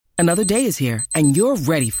Another day is here, and you're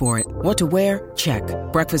ready for it. What to wear? Check.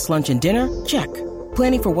 Breakfast, lunch, and dinner? Check.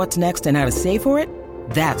 Planning for what's next and how to save for it?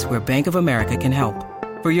 That's where Bank of America can help.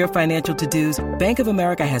 For your financial to-dos, Bank of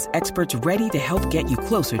America has experts ready to help get you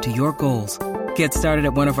closer to your goals. Get started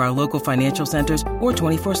at one of our local financial centers or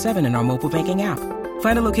 24/7 in our mobile banking app.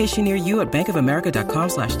 Find a location near you at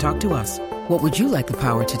bankofamerica.com/talktous. What would you like the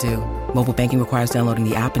power to do? Mobile banking requires downloading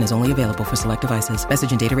the app and is only available for select devices.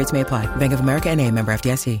 Message and data rates may apply. Bank of America N.A., member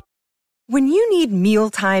FDIC. When you need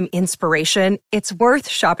mealtime inspiration, it's worth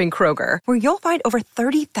shopping Kroger, where you'll find over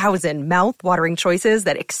 30,000 mouth-watering choices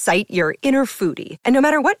that excite your inner foodie. And no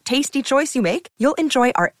matter what tasty choice you make, you'll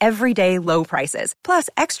enjoy our everyday low prices, plus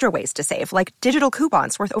extra ways to save, like digital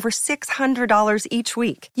coupons worth over $600 each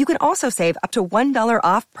week. You can also save up to $1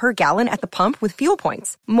 off per gallon at the pump with fuel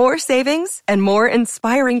points. More savings and more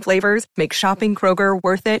inspiring flavors make shopping Kroger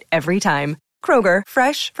worth it every time. Kroger,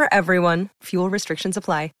 fresh for everyone. Fuel restrictions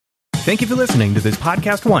apply. Thank you for listening to this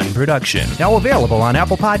Podcast One production. Now available on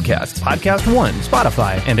Apple Podcasts, Podcast One,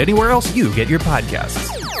 Spotify, and anywhere else you get your podcasts.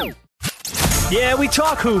 Yeah, we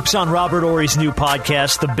talk hoops on Robert Horry's new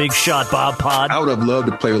podcast, The Big Shot Bob Pod. I would have loved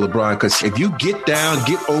to play with LeBron because if you get down,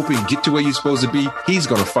 get open, get to where you're supposed to be, he's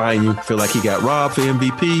going to find you. Feel like he got robbed for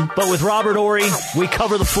MVP. But with Robert Horry, we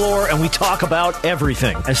cover the floor and we talk about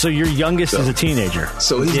everything. And so your youngest is a teenager.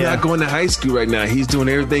 So he's not going to high school right now. He's doing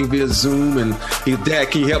everything via Zoom. And he's,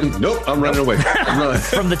 Dad, can you help me? Nope, I'm running away. I'm running.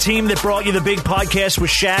 From the team that brought you the big podcast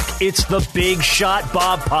with Shaq, it's The Big Shot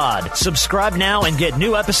Bob Pod. Subscribe now and get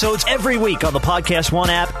new episodes every week on the Podcast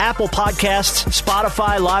One app, Apple Podcasts,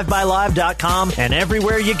 Spotify, LiveByLive.com, and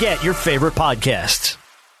everywhere you get your favorite podcasts.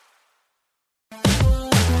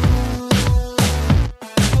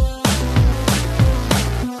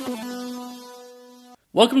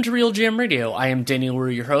 Welcome to Real GM Radio. I am Daniel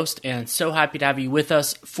Leroux, your host, and so happy to have you with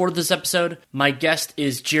us for this episode. My guest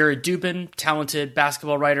is Jared Dubin, talented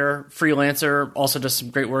basketball writer, freelancer, also does some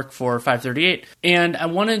great work for 538. And I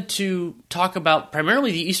wanted to talk about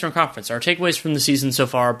primarily the Eastern Conference, our takeaways from the season so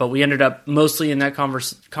far, but we ended up mostly in that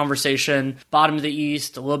conversation, bottom of the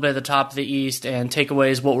East, a little bit at the top of the East, and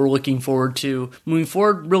takeaways, what we're looking forward to moving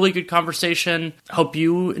forward. Really good conversation. Hope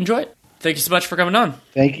you enjoy it. Thank you so much for coming on.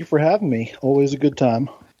 Thank you for having me. Always a good time.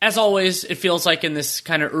 As always, it feels like in this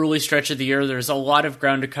kind of early stretch of the year, there's a lot of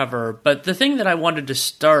ground to cover. But the thing that I wanted to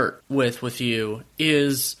start with you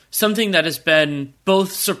is something that has been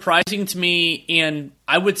both surprising to me and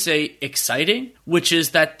I would say exciting, which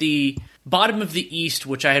is that the bottom of the East,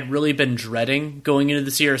 which I had really been dreading going into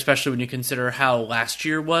this year, especially when you consider how last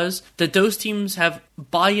year was, that those teams have,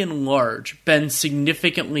 by and large, been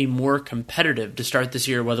significantly more competitive to start this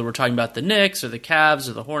year, whether we're talking about the Knicks or the Cavs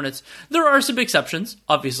or the Hornets. There are some exceptions,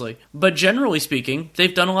 obviously, but generally speaking,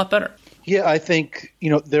 they've done a lot better. Yeah, I think,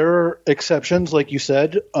 there are exceptions, like you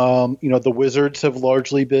said. The Wizards have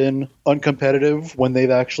largely been uncompetitive when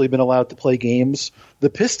they've actually been allowed to play games.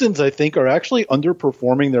 The Pistons, I think, are actually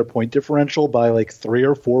underperforming their point differential by like 3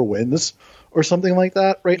 or 4 wins or something like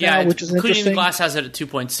that now, which is interesting. Cleaning the Glass has it at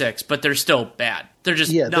 2.6, but they're still bad. They're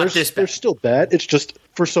just not this bad. They're still bad. It's just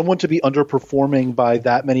for someone to be underperforming by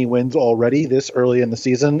that many wins already this early in the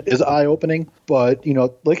season is eye-opening. But,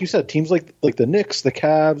 like you said, teams like the Knicks, the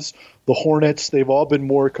Cavs, the Hornets, they've all been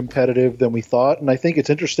more competitive than we thought. And I think it's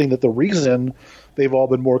interesting that the reason they've all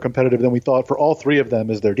been more competitive than we thought for all 3 of them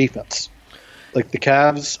is their defense. Like the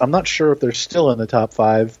Cavs, I'm not sure if they're still in the top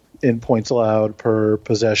 5 in points allowed per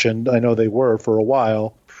possession. I know they were for a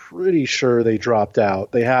while. Pretty sure they dropped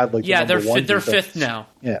out. They had the number one they're defense. 5th now.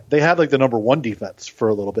 Yeah, they had the number 1 defense for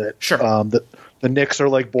a little bit. Sure. The Knicks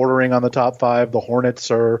are bordering on the top 5. The Hornets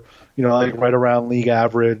are right around league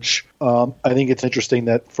average. I think it's interesting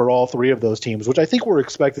that for all 3 of those teams, which I think were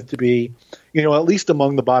expected to be, at least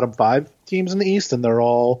among the bottom 5 teams in the East, and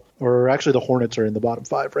actually the Hornets are in the bottom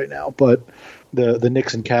 5 right now, but the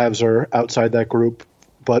Knicks and Cavs are outside that group.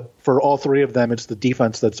 But for all 3 of them, it's the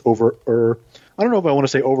defense that's I don't know if I want to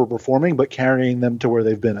say overperforming, but carrying them to where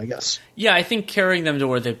they've been, I guess. Yeah, I think carrying them to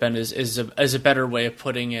where they've been is a better way of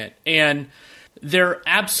putting it. And there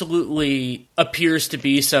absolutely appears to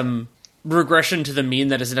be some regression to the mean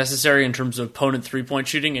that is necessary in terms of opponent 3-point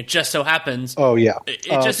shooting. It just so happens. Oh, yeah. It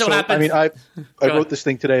just so happens. I wrote this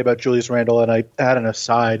thing today about Julius Randle, and I had an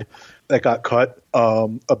aside that got cut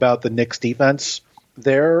about the Knicks defense.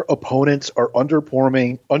 Their opponents are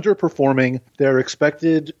underperforming their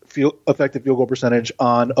expected effective field goal percentage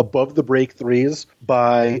on above the break threes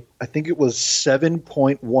by, I think it was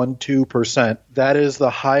 7.12%. That is the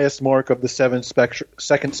highest mark of the second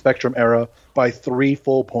Spectrum era by 3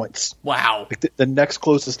 full points. Wow. The next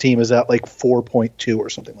closest team is at 4.2 or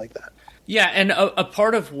something like that. Yeah, and a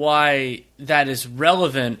part of why that is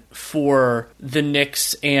relevant for the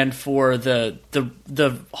Knicks and for the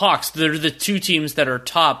Hawks, they're the two teams that are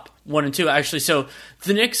top 1 and 2, actually. So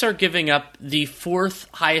the Knicks are giving up the 4th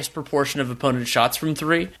highest proportion of opponent shots from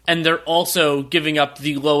 3, and they're also giving up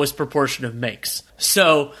the lowest proportion of makes.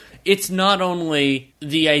 So it's not only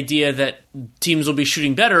the idea that teams will be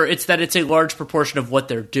shooting better, it's that it's a large proportion of what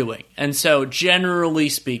they're doing. And so generally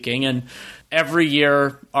speaking, and every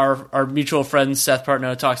year our mutual friend Seth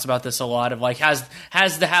Partnow talks about this a lot, of like has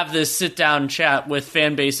to have this sit down chat with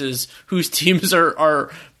fan bases whose teams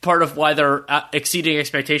are part of why they're exceeding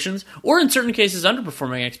expectations, or in certain cases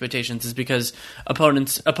underperforming expectations, is because opponent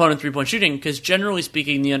 3-point shooting. Because generally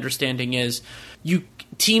speaking, the understanding is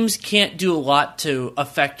teams can't do a lot to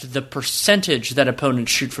affect the percentage that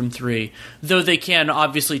opponents shoot from 3, though they can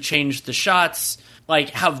obviously change the shots, like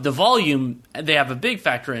have the volume they have a big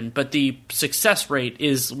factor in, but the success rate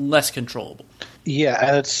is less controllable. Yeah,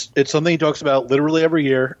 and it's something he talks about literally every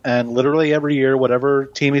year, and literally every year, whatever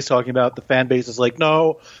team he's talking about, the fan base is like,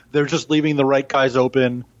 no, they're just leaving the right guys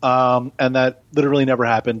open, and that literally never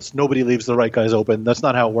happens. Nobody leaves the right guys open. That's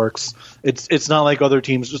not how it works. It's not like other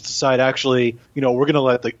teams just decide, actually, we're gonna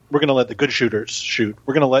let the good shooters shoot.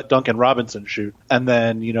 We're gonna let Duncan Robinson shoot, and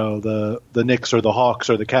then the Knicks or the Hawks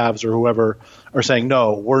or the Cavs or whoever are saying,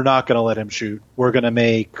 no, we're not gonna let him shoot. We're gonna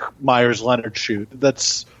make Myers Leonard shoot.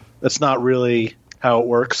 That's not really how it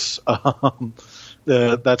works.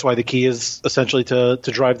 That's why the key is essentially to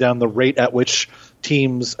drive down the rate at which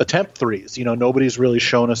teams attempt threes. Nobody's really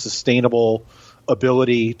shown a sustainable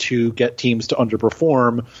ability to get teams to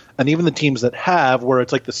underperform. And even the teams that have, where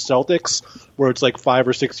it's like the Celtics, where it's like 5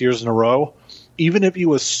 or 6 years in a row, even if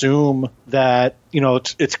you assume that,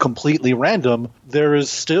 it's completely random, there is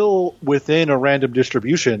still within a random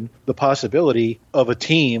distribution the possibility of a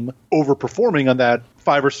team overperforming on that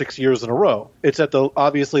 5 or 6 years in a row. It's at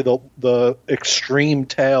obviously the extreme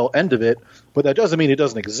tail end of it, but that doesn't mean it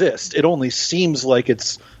doesn't exist. It only seems like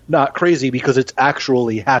it's not crazy because it's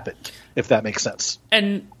actually happened, if that makes sense.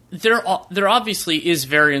 And there obviously is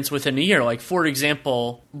variance within a year. Like, for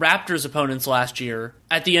example, Raptors opponents last year,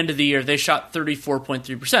 at the end of the year, they shot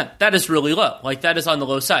 34.3%. That is really low. Like, that is on the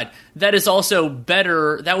low side. That is also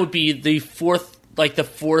better. That would be the fourth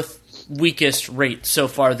weakest rate so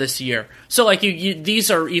far this year. So, like,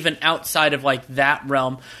 these are even outside of, like, that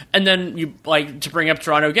realm. And then, to bring up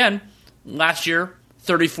Toronto again, last year,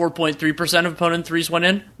 34.3% of opponent threes went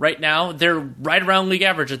in. Right now, they're right around league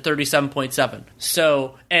average at 37.7.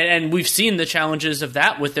 So, and we've seen the challenges of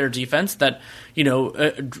that with their defense, that,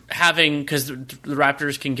 having, because the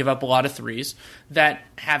Raptors can give up a lot of threes, that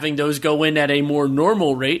having those go in at a more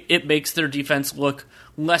normal rate, it makes their defense look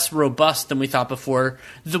less robust than we thought before.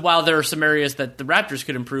 While there are some areas that the Raptors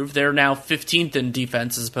could improve, they're now 15th in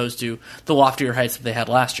defense as opposed to the loftier heights that they had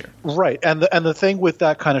last year. Right, and the thing with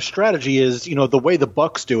that kind of strategy is, the way the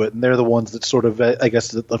Bucks do it, and they're the ones that sort of, I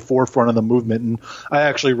guess, at the forefront of the movement. And I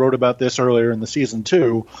actually wrote about this earlier in the season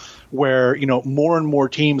too, where more and more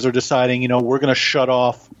teams are deciding, we're going to shut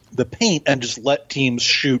off the paint and just let teams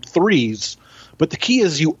shoot threes. But the key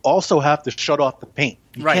is you also have to shut off the paint.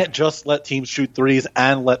 You can't just let teams shoot threes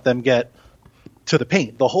and let them get to the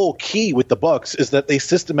paint. The whole key with the Bucks is that they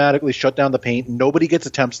systematically shut down the paint. Nobody gets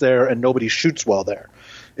attempts there, and nobody shoots well there.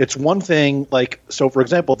 It's one thing, so for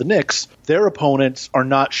example, the Knicks, their opponents are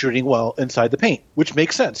not shooting well inside the paint, which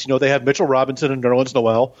makes sense. They have Mitchell Robinson and Nerlens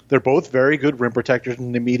Noel. They're both very good rim protectors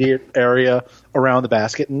in the immediate area around the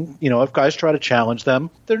basket. And, if guys try to challenge them,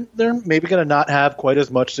 they're maybe going to not have quite as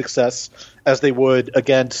much success as they would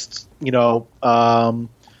against,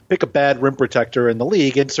 pick a bad rim protector in the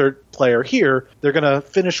league, insert player here. They're going to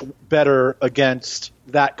finish better against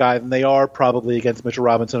that guy than they are probably against Mitchell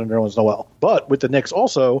Robinson and Nerlens Noel. But with the Knicks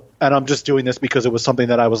also, and I'm just doing this because it was something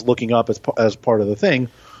that I was looking up as part of the thing,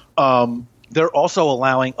 they're also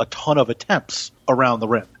allowing a ton of attempts around the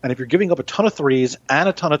rim. And if you're giving up a ton of threes and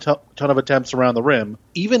a ton of attempts around the rim,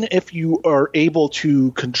 even if you are able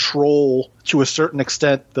to control to a certain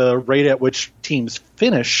extent the rate at which teams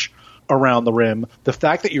finish around the rim, the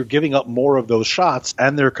fact that you're giving up more of those shots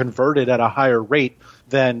and they're converted at a higher rate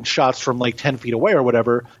than shots from 10 feet away or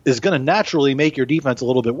whatever is going to naturally make your defense a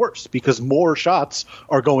little bit worse, because more shots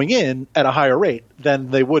are going in at a higher rate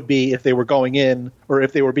than they would be if they were going in or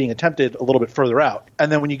if they were being attempted a little bit further out.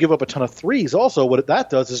 And then when you give up a ton of threes, also what that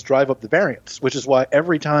does is drive up the variance, which is why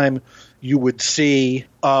every time you would see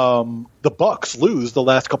the Bucks lose the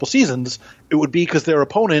last couple seasons, it would be because their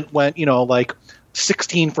opponent went,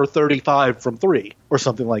 16 for 35 from 3 or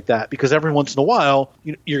something like that, because every once in a while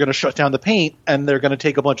you're going to shut down the paint and they're going to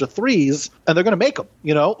take a bunch of threes and they're going to make them.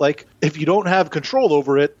 If you don't have control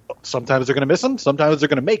over it, Sometimes they're going to miss them. Sometimes they're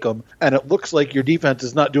going to make them. And it looks like your defense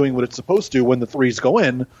is not doing what it's supposed to when the threes go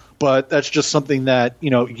in. But that's just something that,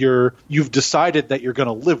 you've decided that you're going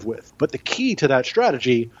to live with. But the key to that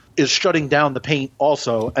strategy is shutting down the paint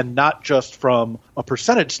also, and not just from a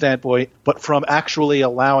percentage standpoint, but from actually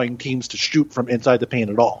allowing teams to shoot from inside the paint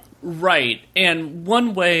at all. Right. And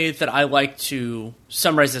one way that I like to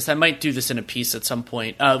summarize this, I might do this in a piece at some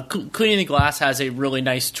point. Cleaning the Glass has a really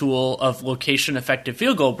nice tool of location-effective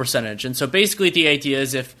field goal percentage. And so basically the idea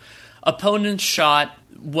is if opponents shot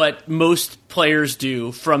what most players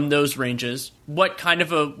do from those ranges, what kind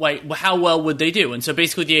of how well would they do? And so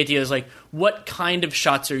basically the idea is what kind of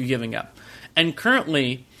shots are you giving up? And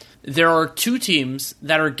currently there are two teams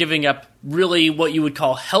that are giving up really what you would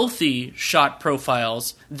call healthy shot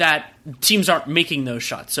profiles that teams aren't making those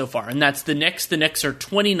shots so far. And that's the Knicks. The Knicks are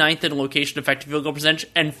 29th in location effective field goal percentage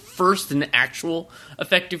and first in actual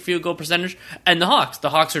effective field goal percentage. And the Hawks.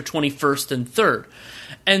 The Hawks are 21st and third.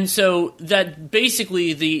 And so that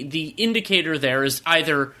basically the indicator there is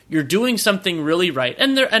either you're doing something really right,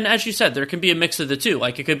 and as you said, there can be a mix of the two.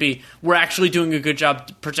 It could be we're actually doing a good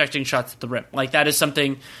job protecting shots at the rim. That is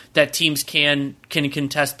something that teams can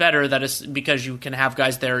contest better. That is because you can have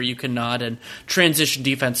guys there, you cannot, and transition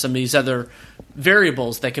defense, some of these other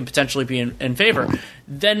variables that can potentially be in favor.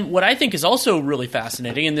 Then what I think is also really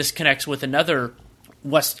fascinating, and this connects with another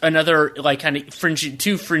kind of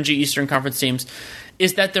fringy Eastern Conference teams,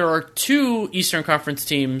 is that there are two Eastern Conference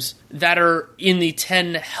teams that are in the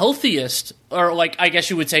 10 healthiest, or I guess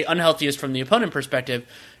you would say unhealthiest from the opponent perspective,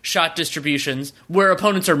 shot distributions where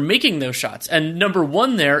opponents are making those shots. And number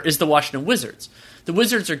one there is the Washington Wizards. The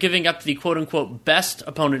Wizards are giving up the quote-unquote best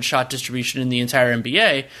opponent shot distribution in the entire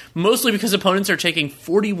NBA, mostly because opponents are taking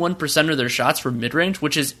 41% of their shots from mid-range,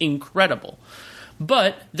 which is incredible.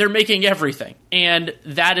 But they're making everything, and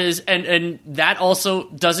that is, and that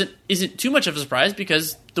also isn't too much of a surprise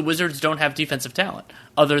because the Wizards don't have defensive talent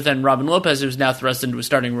other than Robin Lopez, who's now thrust into a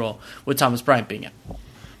starting role with Thomas Bryant being in.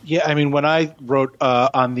 Yeah, I mean, when I wrote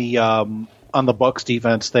on the Bucks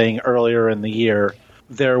defense thing earlier in the year,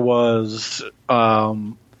 there was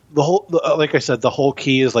like I said, the whole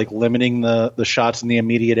key is limiting the shots in the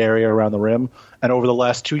immediate area around the rim. And over the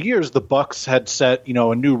last 2 years, the Bucks had set,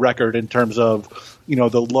 a new record in terms of,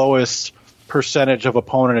 the lowest percentage of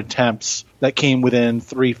opponent attempts that came within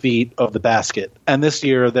 3 feet of the basket. And this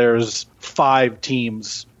year, there's 5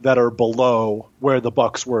 teams that are below where the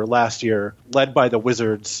Bucks were last year, led by the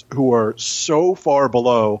Wizards, who are so far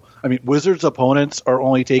below. I mean, Wizards opponents are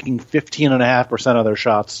only taking 15.5% of their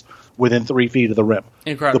shots within 3 feet of the rim.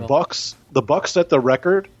 Incredible. The Bucks set the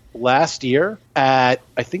record last year at,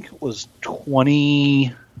 I think it was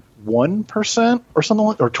 21% or something,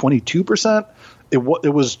 or 22%. It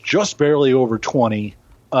was just barely over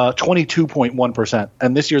 22.1%.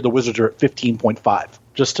 And this year the Wizards are at 15.5,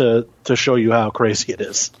 just to show you how crazy it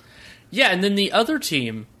is. Yeah, and then the other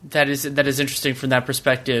team that is interesting from that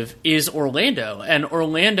perspective is Orlando. And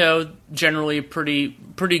Orlando generally pretty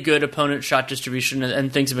good opponent shot distribution,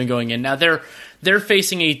 and things have been going in. Now they're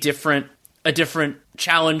facing a different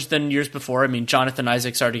challenge than years before. I mean, Jonathan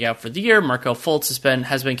Isaac's already out for the year. Markelle Fultz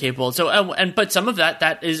has been capable. So, but some of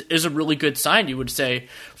that is a really good sign, you would say,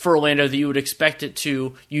 for Orlando, that you would expect it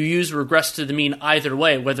to. You use regress to the mean either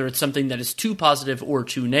way, whether it's something that is too positive or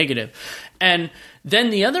too negative. And then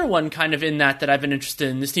the other one, kind of in that I've been interested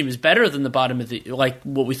in. This team is better than the bottom of the,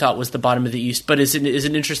 what we thought was the bottom of the East, but is an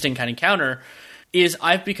interesting kind of counter. Is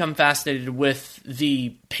I've become fascinated with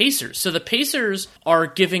the Pacers. So the Pacers are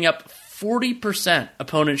giving up 40%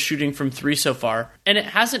 opponents shooting from three so far, and it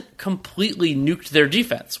hasn't completely nuked their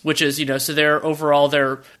defense, which is, so they're overall,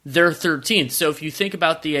 they're 13th. So if you think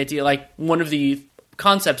about the idea, one of the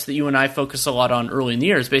concepts that you and I focus a lot on early in the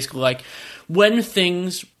year is basically when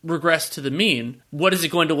things regress to the mean, what is it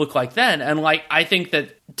going to look like then? And I think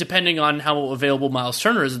that depending on how available Miles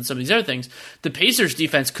Turner is and some of these other things, the Pacers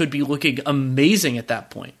defense could be looking amazing at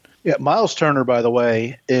that point. Yeah, Miles Turner, by the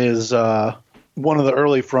way, is one of the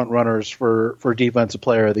early front runners for Defensive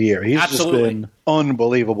Player of the Year. He's Absolutely. Just been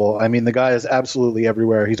unbelievable. I mean, the guy is absolutely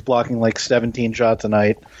everywhere. He's blocking 17 shots a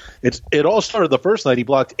night. It all started the first night. He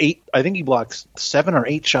blocked 8. I think he blocked 7 or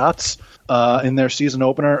 8 shots in their season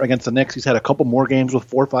opener against the Knicks. He's had a couple more games with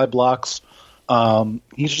 4 or 5 blocks.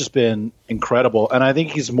 He's just been incredible, and I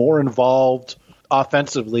think he's more involved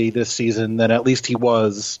offensively this season than at least he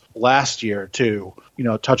was last year too.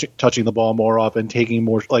 Touching the ball more often, taking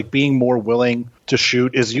more, being more willing to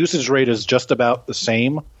shoot. His usage rate is just about the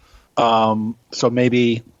same. So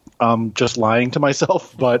maybe I'm just lying to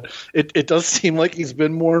myself, but it does seem like he's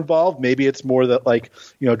been more involved. Maybe it's more that, like,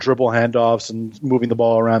 you know, dribble handoffs and moving the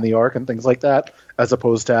ball around the arc and things like that, as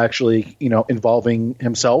opposed to actually, you know, involving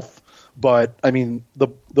himself. But I mean,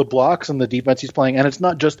 the blocks and the defense he's playing, and it's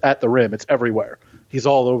not just at the rim; it's everywhere. He's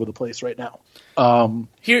all over the place right now.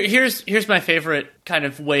 Here's my favorite kind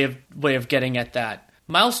of way of getting at that.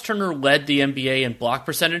 Miles Turner led the NBA in block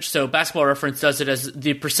percentage. So Basketball Reference does it as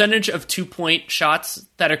the percentage of 2-point shots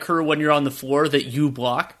that occur when you're on the floor that you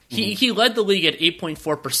block. He led the league at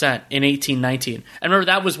 8.4% in 18-19. And remember,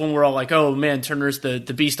 that was when we're all like, oh man, Turner's the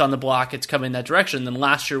beast on the block. It's coming that direction. Then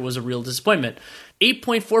last year was a real disappointment.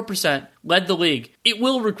 8.4% led the league. It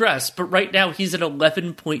will regress, but right now he's at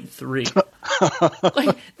 11.3.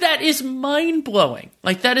 Like, that is mind-blowing.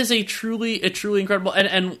 Like, that is a truly incredible.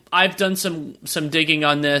 And I've done some digging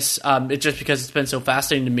on this, just because it's been so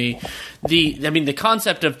fascinating to me. The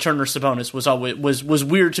concept of Turner Sabonis was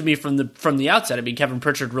weird to me from the outset. I mean, Kevin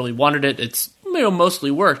Pritchard really wanted it. It's, you know,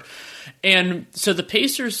 mostly worked. And so the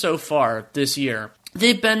Pacers so far this year,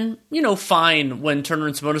 they've been, you know, fine when Turner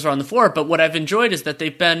and Sabonis are on the floor, but what I've enjoyed is that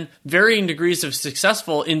they've been varying degrees of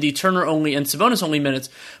successful in the Turner-only and Sabonis-only minutes,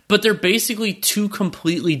 but they're basically two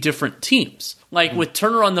completely different teams. Like, with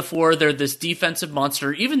Turner on the floor, they're this defensive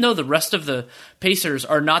monster, even though the rest of the Pacers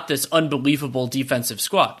are not this unbelievable defensive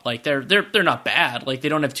squad. Like, they're not bad. Like, they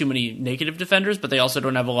don't have too many negative defenders, but they also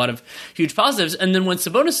don't have a lot of huge positives. And then when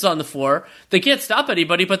Sabonis is on the floor, they can't stop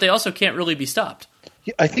anybody, but they also can't really be stopped.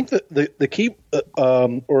 Yeah, I think that the key,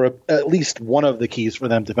 or at least one of the keys for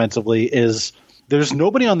them defensively, is there's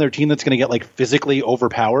nobody on their team that's going to get, like, physically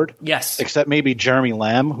overpowered. Yes. Except maybe Jeremy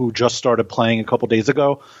Lamb, who just started playing a couple days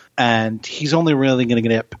ago, and he's only really going to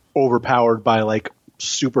get overpowered by, like,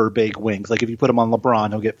 super big wings. Like, if you put him on LeBron,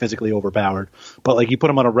 he'll get physically overpowered. But, like, you put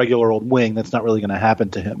him on a regular old wing, that's not really going to happen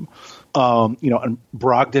to him. You know, and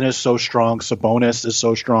Brogdon is so strong. Sabonis is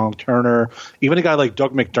so strong. Turner, even a guy like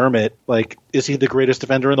Doug McDermott, like, is he the greatest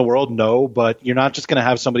defender in the world? No, but you're not just going to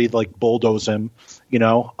have somebody like bulldoze him. You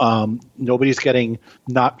know, nobody's getting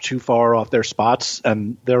not too far off their spots,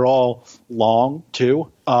 and they're all long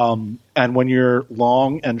too. And when you're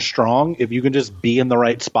long and strong, if you can just be in the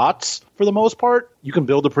right spots for the most part, you can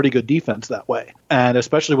build a pretty good defense that way. And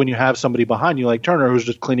especially when you have somebody behind you like Turner, who's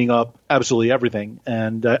just cleaning up absolutely everything.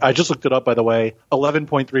 And I just looked it up, by the way.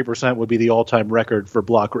 11.3% would be the all-time record for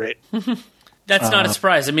block rate. That's not a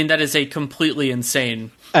surprise. I mean, that is a completely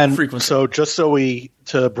insane frequency. So just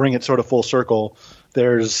to bring it sort of full circle,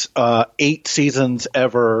 there's 8 seasons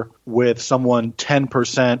ever with someone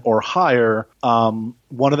 10% or higher.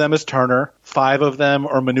 One of them is Turner. 5 of them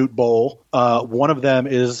are Manute Bol. One of them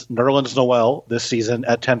is Nerlens Noel this season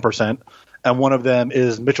at 10%. And one of them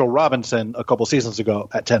is Mitchell Robinson a couple seasons ago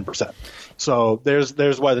at 10%. So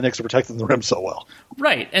there's why the Knicks are protecting the rim so well.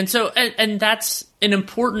 Right. And so and that's an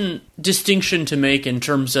important distinction to make in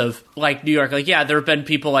terms of, like, New York. Like, yeah, there have been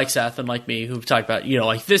people like Seth and like me who've talked about, you know,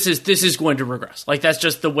 like, this is going to regress. Like, that's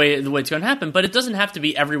just the way it's going to happen. But it doesn't have to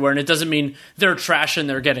be everywhere, and it doesn't mean they're trash and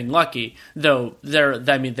they're getting lucky, though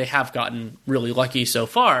they have gotten really lucky so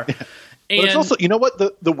far. Yeah. But it's also, you know what,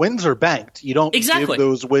 the wins are banked. You don't give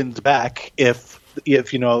those wins back if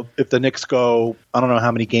the Knicks go, I don't know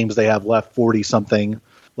how many games they have left, 40 something.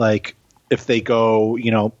 Like, if they go,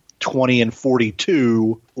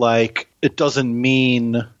 20-42, like, it doesn't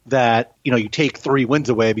mean that, you take 3 wins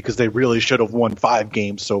away because they really should have won 5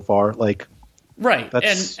 games so far. Like, right.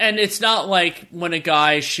 And it's not like when a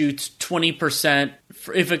guy shoots 20%,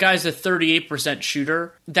 if a guy's a 38%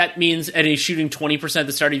 shooter, that means, and he's shooting 20% at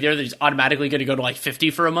the start of the year, that he's automatically going to go to like 50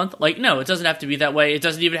 for a month. Like, no, it doesn't have to be that way. It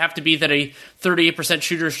doesn't even have to be that a 38%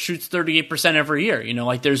 shooter shoots 38% every year.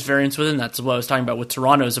 Like, there's variance within that. That's what I was talking about with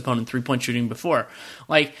Toronto's opponent 3-point shooting before.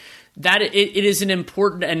 Like, that it is an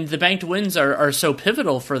important, and the banked wins are so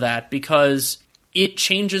pivotal for that, because it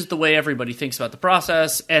changes the way everybody thinks about the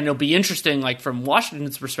process, and it'll be interesting, like, from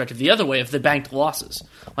Washington's perspective, the other way of the banked losses.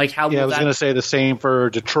 Like, how? Yeah, I was going to say the same for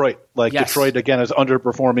Detroit. Like, yes. Detroit, again, is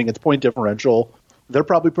underperforming its point differential. They're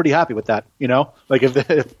probably pretty happy with that, Like,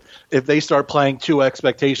 if they start playing to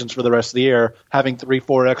expectations for the rest of the year, having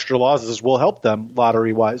 3-4 extra losses will help them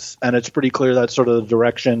lottery-wise, and it's pretty clear that's sort of the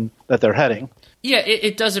direction that they're heading. Yeah,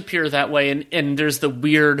 it does appear that way, and there's the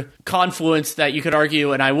weird confluence that you could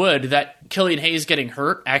argue, and I would, that Killian Hayes getting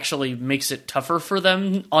hurt actually makes it tougher for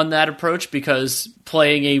them on that approach, because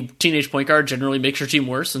playing a teenage point guard generally makes your team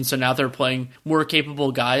worse, and so now they're playing more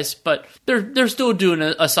capable guys, but they're still doing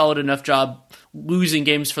a solid enough job losing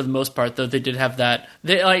games for the most part, though they did have that.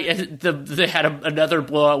 They had another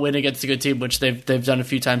blowout win against a good team, which they've done a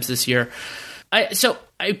few times this year.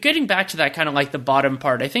 Getting back to that kind of like the bottom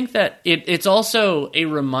part, I think that it's also a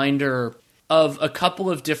reminder of a couple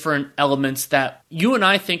of different elements that you and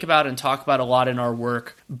I think about and talk about a lot in our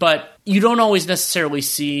work, but you don't always necessarily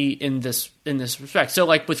see in this respect. So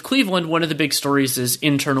like with Cleveland, one of the big stories is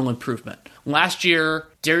internal improvement. Last year,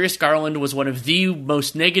 Darius Garland was one of the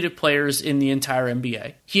most negative players in the entire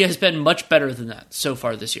NBA. He has been much better than that so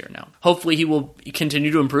far this year now. Hopefully he will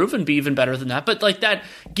continue to improve and be even better than that. But like that,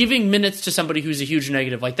 giving minutes to somebody who's a huge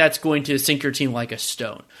negative, like that's going to sink your team like a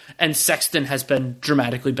stone. And Sexton has been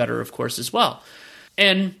dramatically better, of course, as well.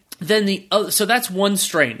 And then so that's one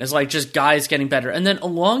strain, is like just guys getting better. And then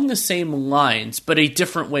along the same lines, but a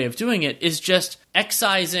different way of doing it, is just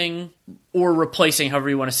excising or replacing, however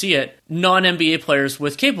you want to see it, non-NBA players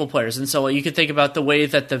with capable players. And so you could think about the way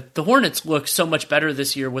that the Hornets look so much better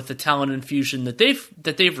this year with the talent infusion that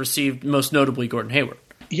they've received, most notably Gordon Hayward.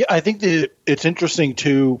 Yeah, I think that it's interesting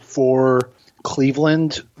too for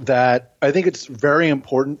Cleveland that I think it's very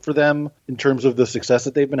important for them in terms of the success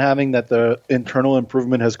that they've been having, that the internal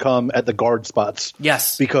improvement has come at the guard spots.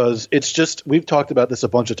 Yes. Because it's just, we've talked about this a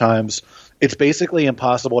bunch of times. It's basically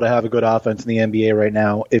impossible to have a good offense in the NBA right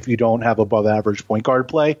now if you don't have above average point guard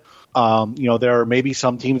play. There are maybe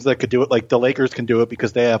some teams that could do it, like the Lakers can do it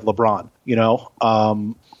because they have LeBron,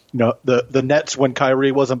 the Nets, when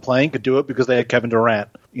Kyrie wasn't playing, could do it because they had Kevin Durant.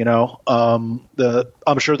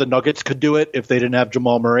 I'm sure the Nuggets could do it if they didn't have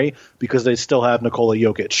Jamal Murray because they still have Nikola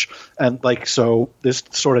Jokic. And so this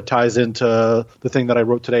sort of ties into the thing that I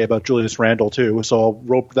wrote today about Julius Randle too. So I'll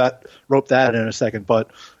rope that in a second.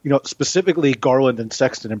 But specifically Garland and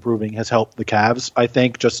Sexton improving has helped the Cavs, I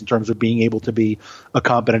think, just in terms of being able to be a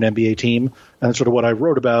competent NBA team. And sort of what I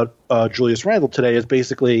wrote about Julius Randle today is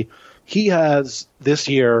basically, he has this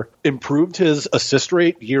year improved his assist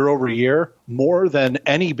rate year over year more than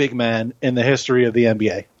any big man in the history of the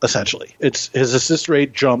NBA, essentially. His assist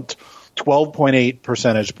rate jumped 12.8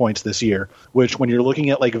 percentage points this year, which when you're looking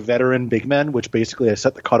at like veteran big men, which basically I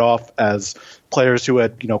set the cutoff as players who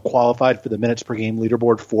had, qualified for the minutes per game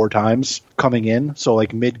leaderboard 4 times coming in. So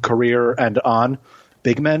like mid-career and on.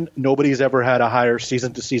 Big men, nobody's ever had a higher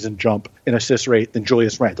season-to-season jump in assist rate than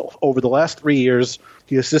Julius Randle. Over the last 3 years,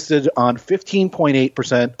 he assisted on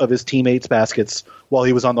 15.8% of his teammates' baskets while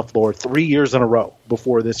he was on the floor 3 years in a row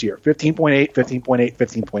before this year. 15.8, 15.8,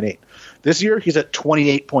 15.8. This year, he's at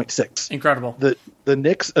 28.6. Incredible. The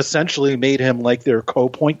Knicks essentially made him like their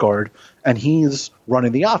co-point guard, and he's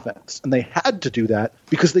running the offense. And they had to do that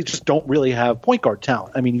because they just don't really have point guard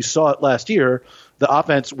talent. I mean, you saw it last year. The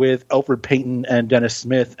offense with Elfrid Payton and Dennis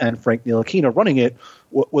Smith and Frank Ntilikina running it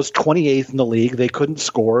was 28th in the league. They couldn't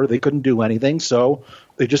score. They couldn't do anything. So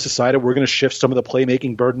they just decided we're going to shift some of the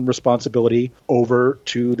playmaking burden responsibility over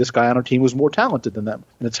to this guy on our team who's more talented than them.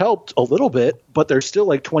 And it's helped a little bit, but they're still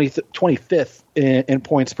like 25th in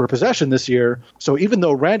points per possession this year. So even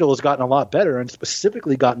though Randle has gotten a lot better and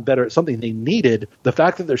specifically gotten better at something they needed, the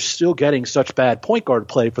fact that they're still getting such bad point guard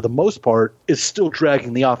play for the most part is still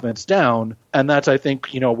dragging the offense down. And that's, I think,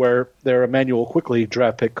 where their Emmanuel Quickley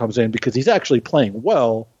draft pick comes in, because he's actually playing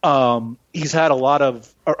well. He's had a lot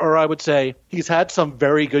of, or I would say he's had some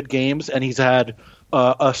very good games, and he's had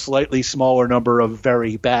a slightly smaller number of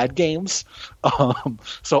very bad games.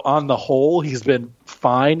 So on the whole, he's been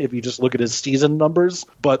fine if you just look at his season numbers.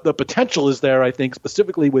 But the potential is there, I think,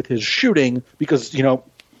 specifically with his shooting, because,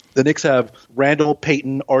 the Knicks have Randle,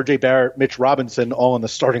 Payton, R.J. Barrett, Mitch Robinson all in the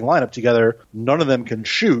starting lineup together. None of them can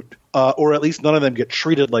shoot, or at least none of them get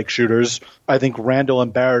treated like shooters. I think Randle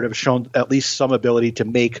and Barrett have shown at least some ability to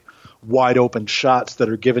make wide open shots that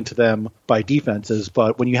are given to them by defenses.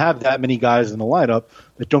 But when you have that many guys in the lineup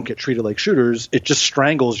that don't get treated like shooters, it just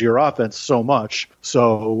strangles your offense so much.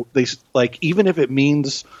 So they even if it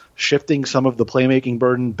means shifting some of the playmaking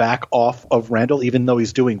burden back off of Randle, even though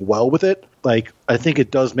he's doing well with it, I think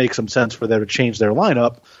it does make some sense for them to change their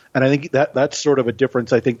lineup. And I think that's sort of a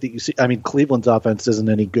difference I think that you see. I mean, Cleveland's offense isn't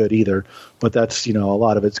any good either, but that's, a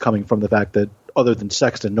lot of it's coming from the fact that other than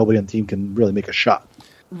Sexton, nobody on the team can really make a shot.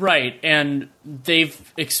 Right, and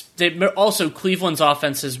they've also, Cleveland's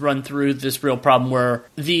offense has run through this real problem where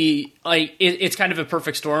it's kind of a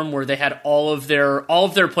perfect storm where they had all of their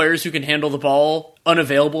players who can handle the ball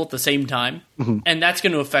unavailable at the same time, and that's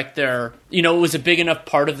going to affect their, it was a big enough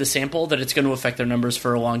part of the sample that it's going to affect their numbers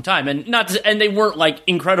for a long time, and they weren't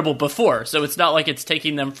incredible before, so it's not like it's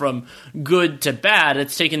taking them from good to bad,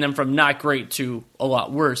 it's taking them from not great to a lot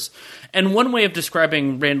worse. And one way of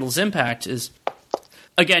describing Randle's impact is,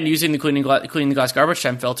 again, using the cleaning the glass garbage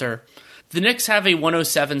time filter, the Knicks have a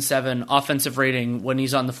 107.7 offensive rating when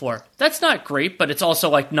he's on the floor. That's not great, but it's also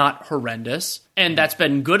like not horrendous. And that's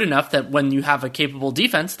been good enough that when you have a capable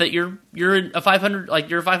defense, that you're a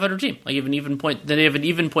 500 team. Like they have an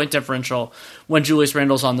even point differential when Julius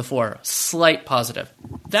Randle's on the floor. Slight positive.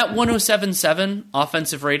 That 107.7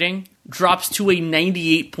 offensive rating drops to a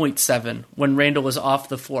 98.7 when Randle is off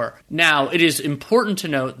the floor. Now, it is important to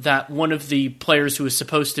note that one of the players who was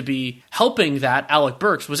supposed to be helping that, Alec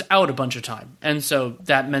Burks, was out a bunch of time. And so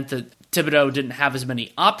that meant that Thibodeau didn't have as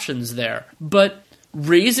many options there. But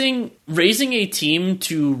raising a team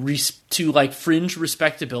to like fringe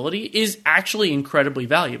respectability is actually incredibly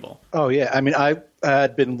valuable. Oh yeah, I mean I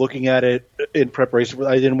had been looking at it in preparation.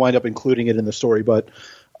 I didn't wind up including it in the story, but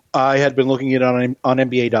I had been looking at it on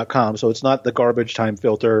NBA.com, so it's not the garbage time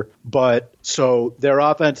filter. But so their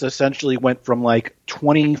offense essentially went from like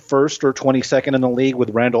 21st or 22nd in the league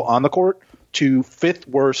with Randle on the court to 5th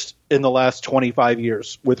worst in the last 25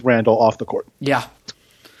 years with Randle off the court. Yeah.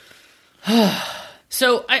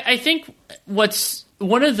 So I think what's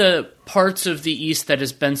one of the parts of the East that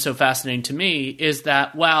has been so fascinating to me is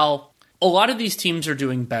that while a lot of these teams are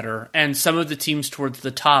doing better and some of the teams towards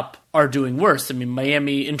the top are doing worse. I mean,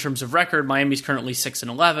 Miami, in terms of record, Miami's currently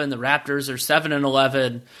 6-11. The Raptors are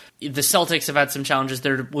 7-11. The Celtics have had some challenges.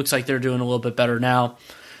 Looks like they're doing a little bit better now.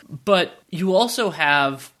 But you also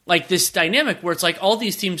have like this dynamic where it's like all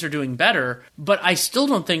these teams are doing better, but I still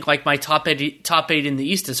don't think like my top eight in the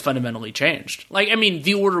East has fundamentally changed. Like, I mean,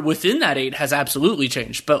 the order within that 8 has absolutely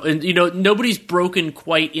changed, but nobody's broken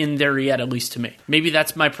quite in there yet, at least to me. Maybe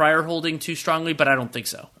that's my prior holding too strongly, but I don't think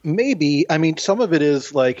so. Maybe. I mean, some of it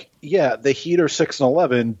is like, yeah, the Heat are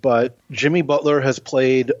 6-11, but Jimmy Butler has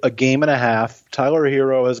played a game and a half. Tyler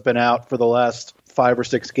Hero has been out for the last 5 or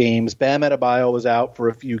 6 games. Bam Adebayo was out for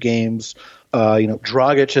a few games.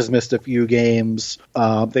 Dragic has missed a few games.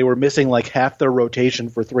 They were missing like half their rotation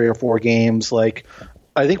for 3 or 4 games. Like,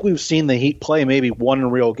 I think we've seen the Heat play maybe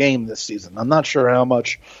one real game this season. I'm not sure how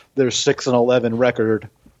much their 6-11 record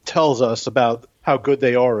tells us about how good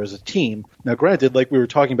they are as a team. Now, granted, like we were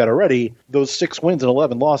talking about already, those 6 wins and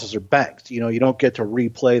 11 losses are banked. You don't get to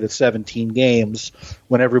replay the 17 games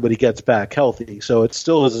when everybody gets back healthy. So it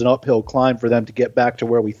still is an uphill climb for them to get back to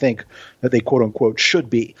where we think that they quote unquote should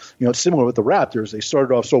be. It's similar with the Raptors. They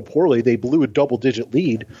started off so poorly, they blew a double-digit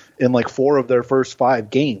lead in like 4 of their first 5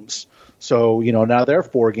 games. So, now they're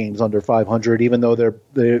 4 games under 500, even though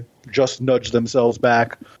they just nudged themselves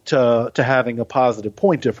back to having a positive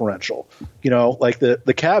point differential. Like the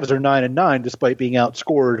Cavs are 9-9 despite being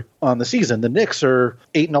outscored on the season. The Knicks are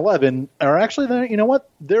 8-11, are actually, you know what?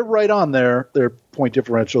 They're right on their point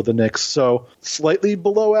differential, the Knicks. So slightly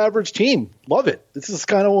below average team. Love it. This is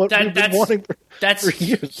kind of what we've been wanting for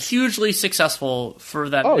years. Hugely successful for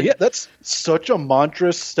them. Oh, yeah. That's such a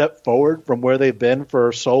monstrous step forward from where they've been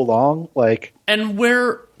for so long. And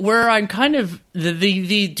where I'm kind of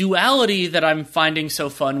the duality that I'm finding so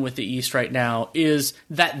fun with the East right now is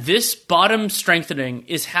that this bottom strengthening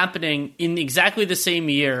is happening in exactly the same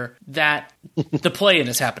year that the play-in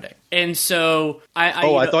is happening. And so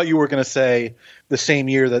I thought you were going to say the same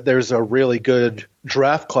year that there's a really good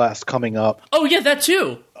draft class coming up. Oh yeah, that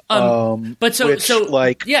too. But so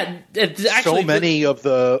many of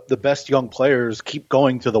the best young players keep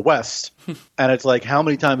going to the West, and it's like, how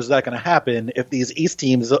many times is that going to happen if these East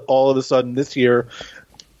teams all of a sudden this year,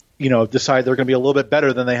 decide they're going to be a little bit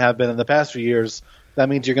better than they have been in the past few years? That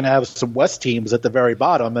means you're going to have some West teams at the very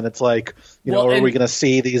bottom, and it's like, are we going to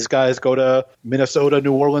see these guys go to Minnesota,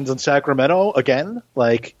 New Orleans, and Sacramento again?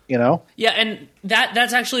 Yeah, and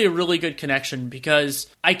that's actually a really good connection because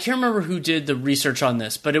I can't remember who did the research on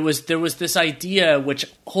this, but there was this idea which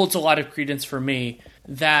holds a lot of credence for me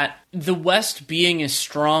that the West being as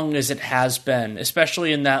strong as it has been,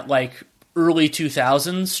 especially in that early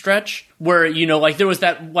 2000s stretch where there was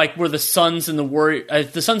that where the Suns and the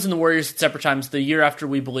Warriors at separate times, the year after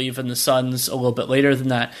We Believe, and the Suns a little bit later than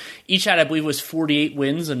that, each had, I believe, was 48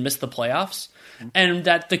 wins and missed the playoffs. And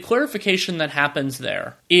that the clarification that happens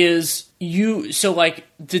there is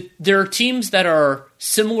there are teams that are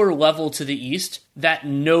similar level to the East that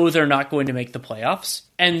know they're not going to make the playoffs,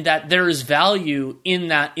 and that there is value in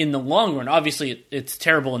that in the long run. Obviously, it's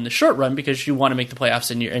terrible in the short run because you want to make the playoffs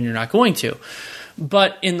and you're not going to.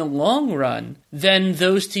 But in the long run, then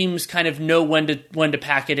those teams kind of know when to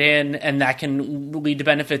pack it in, and that can lead to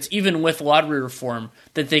benefits, even with lottery reform,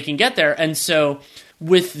 that they can get there. And so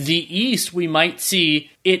with the East, we might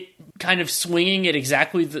see it kind of swinging at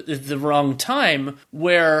exactly the wrong time,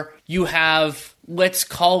 where you have, let's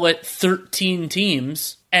call it 13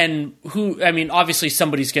 teams, and obviously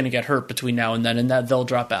somebody's going to get hurt between now and then, and that they'll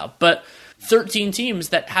drop out. But 13 teams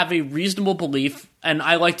that have a reasonable belief, and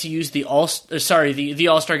I like to use the All-Star game /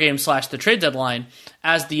 the trade deadline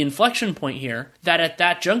as the inflection point here, that at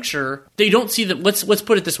that juncture, they don't see them, let's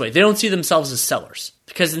put it this way, they don't see themselves as sellers,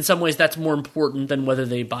 because in some ways that's more important than whether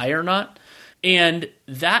they buy or not. And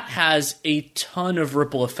that has a ton of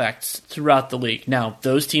ripple effects throughout the league. Now,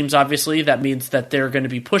 those teams, obviously, that means that they're going to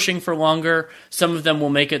be pushing for longer. Some of them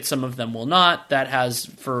will make it, some of them will not. That has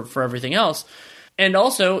for everything else. And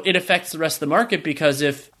also, it affects the rest of the market, because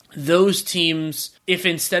if those teams, if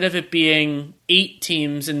instead of it being 8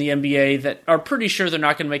 teams in the NBA that are pretty sure they're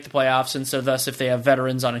not going to make the playoffs, and so thus if they have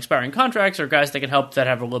veterans on expiring contracts or guys that can help that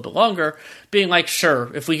have a little bit longer, being like,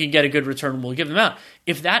 sure, if we can get a good return, we'll give them out.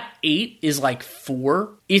 If that 8 is like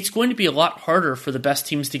 4, it's going to be a lot harder for the best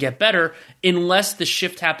teams to get better unless the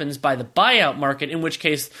shift happens by the buyout market, in which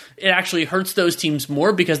case it actually hurts those teams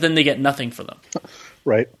more because then they get nothing for them.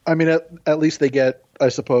 Right. I mean, at least they get, I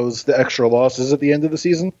suppose, the extra losses at the end of the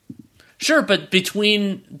season. Sure, but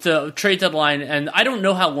between the trade deadline, and I don't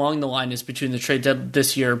know how long the line is between the trade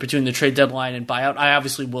this year, between the trade deadline and buyout. I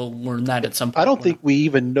obviously will learn that at some point. I don't think we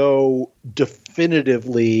even know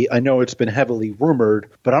definitively. I know it's been heavily rumored,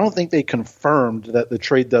 but I don't think they confirmed that the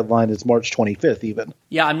trade deadline is March 25th even.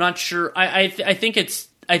 Yeah, I'm not sure. I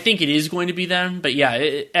think it is going to be then, but yeah,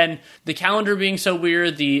 and the calendar being so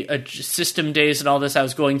weird, the system days and all this, I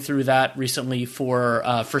was going through that recently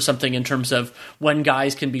for something in terms of when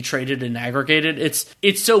guys can be traded and aggregated.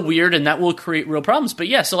 It's so weird, and that will create real problems. But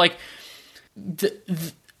yeah, so like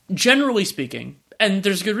generally speaking, and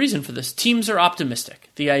there's a good reason for this, teams are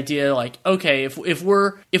optimistic. The idea like, okay, if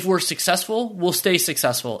we're successful, we'll stay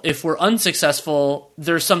successful. If we're unsuccessful,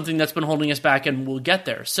 there's something that's been holding us back, and we'll get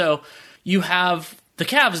there. So you have the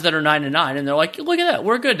Cavs that are 9-9, and they're like, look at that,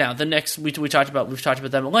 we're good now. The Knicks, we've talked about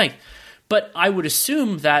them at length. But I would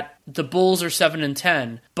assume that the Bulls are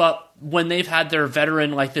 7-10, but when they've had their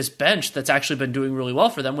veteran, like this bench that's actually been doing really well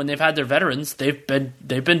for them, when they've had their veterans, they've been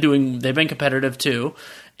competitive too.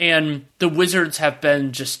 And the Wizards have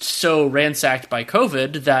been just so ransacked by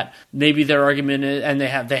COVID that maybe their argument is, and they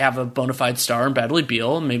have a bona fide star in Bradley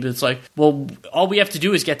Beal, and maybe it's like, well, all we have to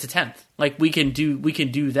do is get to 10th. Like we can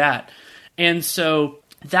do that. And so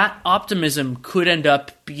that optimism could end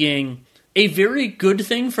up being a very good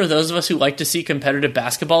thing for those of us who like to see competitive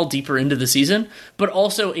basketball deeper into the season, but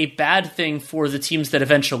also a bad thing for the teams that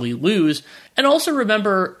eventually lose. And also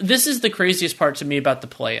remember, this is the craziest part to me about the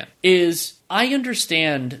play-in, is I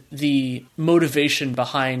understand the motivation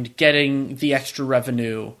behind getting the extra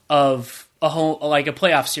revenue of a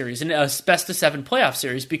playoff series, and a best of 7 playoff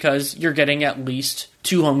series, because you're getting at least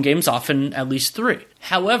 2 home games, often at least 3.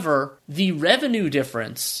 However, the revenue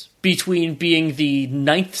difference between being the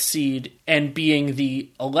 9th seed and being the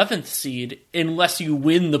 11th seed, unless you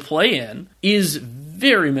win the play-in, is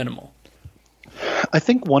very minimal. I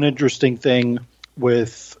think one interesting thing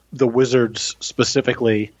with the Wizards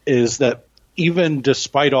specifically is that even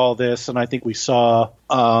despite all this, and I think we saw,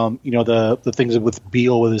 the things with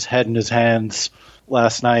Beal with his head in his hands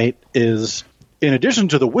last night, is in addition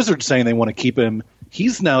to the Wizards saying they want to keep him,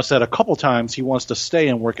 he's now said a couple times he wants to stay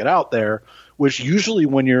and work it out there, which usually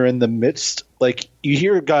when you're in the midst, like you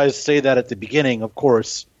hear guys say that at the beginning, of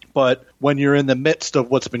course, but when you're in the midst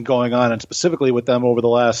of what's been going on, and specifically with them over the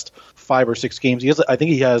last 5 or 6 games, I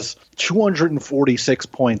think he has 246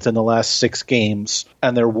 points in the last 6 games,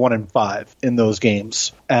 and they're 1-5 in those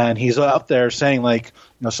games. And he's out there saying, like,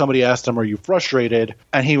 somebody asked him, "Are you frustrated?"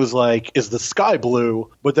 And he was like, "Is the sky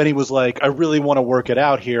blue?" But then he was like, "I really want to work it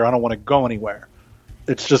out here. I don't want to go anywhere."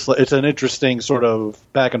 It's an interesting sort of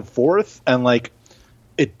back and forth, and like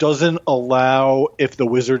it doesn't allow, if the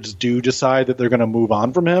Wizards do decide that they're going to move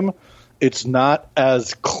on from him, it's not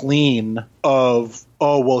as clean of,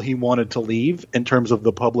 oh, well, he wanted to leave in terms of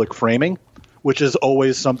the public framing, which is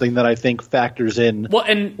always something that I think factors in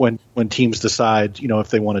when teams decide, if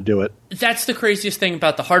they want to do it. That's the craziest thing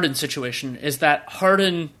about the Harden situation, is that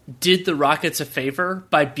Harden did the Rockets a favor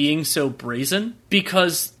by being so brazen,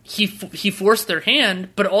 because he forced their hand,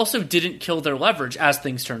 but also didn't kill their leverage as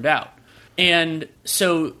things turned out. And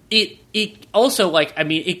so it also,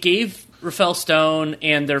 it gave Rafael Stone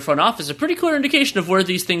and their front office a pretty clear indication of where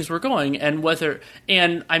these things were going, and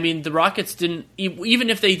the Rockets didn't, even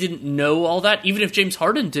if they didn't know all that, even if James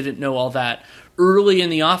Harden didn't know all that early in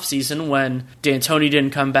the offseason when D'Antoni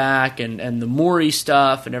didn't come back and the Morey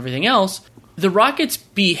stuff and everything else, the Rockets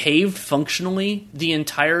behaved functionally the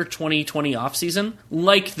entire 2020 offseason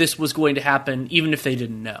like this was going to happen, even if they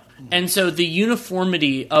didn't know. And so the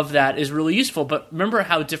uniformity of that is really useful. But remember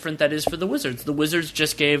how different that is for the Wizards. The Wizards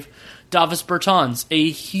just gave Davis Bertans,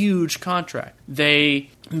 a huge contract.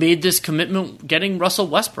 They made this commitment getting Russell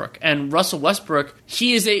Westbrook. And Russell Westbrook,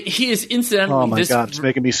 he is incidentally... Oh my God, it's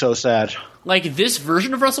making me so sad. Like, this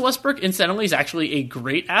version of Russell Westbrook, incidentally, is actually a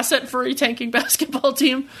great asset for a tanking basketball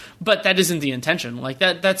team, but that isn't the intention. Like,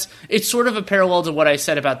 it's sort of a parallel to what I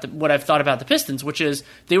said about what I've thought about the Pistons, which is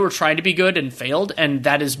they were trying to be good and failed, and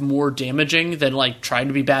that is more damaging than, like, trying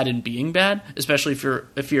to be bad and being bad, especially if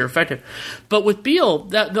you're effective. But with Beal,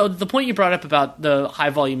 the point you brought up about the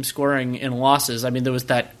high-volume scoring in losses, I mean, there was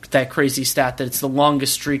that crazy stat that it's the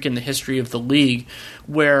longest streak in the history of the league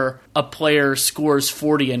where a player scores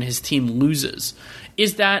 40 and his team loses,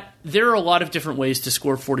 is that there are a lot of different ways to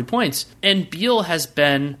score 40 points, and Beal has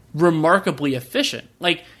been remarkably efficient.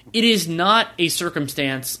 Like, it is not a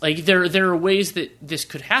circumstance, like, there are ways that this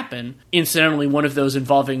could happen, incidentally, one of those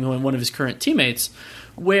involving one of his current teammates,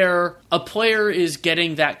 where a player is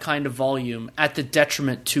getting that kind of volume at the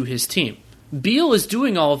detriment to his team. Beal is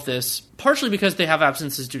doing all of this partially because they have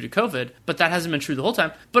absences due to COVID, but that hasn't been true the whole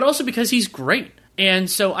time, but also because he's great. And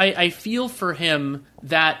so I feel for him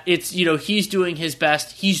that it's, he's doing his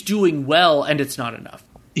best, he's doing well, and it's not enough.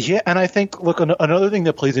 Yeah, and I think, look, another thing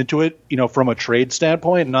that plays into it, from a trade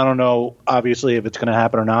standpoint, and I don't know, obviously, if it's going to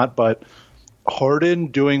happen or not, but Harden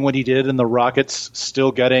doing what he did and the Rockets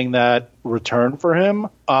still getting that return for him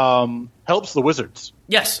helps the Wizards.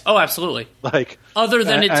 Yes. Oh, absolutely. Like, other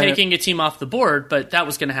than it taking a team off the board, but that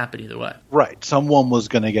was going to happen either way. Right. Someone was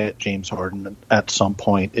going to get James Harden at some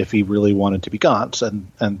point if he really wanted to be gone,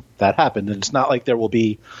 and that happened. And it's not like there will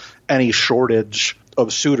be any shortage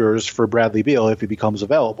of suitors for Bradley Beal if he becomes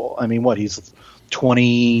available. I mean, he's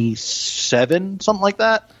 27, something like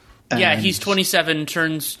that? Yeah, he's 27,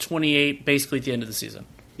 turns 28 basically at the end of the season.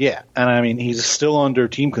 Yeah, and I mean, he's still under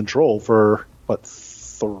team control for,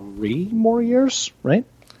 3 more years, right?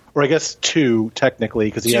 Or I guess 2, technically,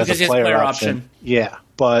 because he has a player option. Yeah,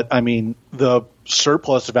 but I mean, the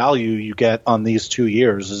surplus value you get on these 2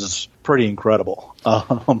 years is pretty incredible.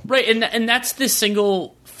 Right, and that's the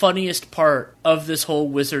single funniest part of this whole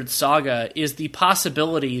Wizards saga is the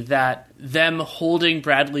possibility that them holding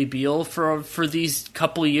Bradley Beal for these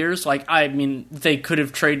couple of years, like, I mean, they could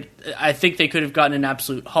have I think they could have gotten an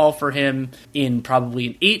absolute haul for him in probably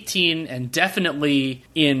in 18 and definitely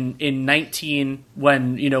in 19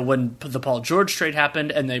 when the Paul George trade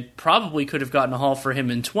happened, and they probably could have gotten a haul for him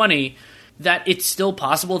in 20. That it's still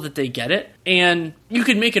possible that they get it. And you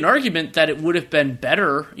could make an argument that it would have been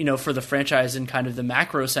better, for the franchise in kind of the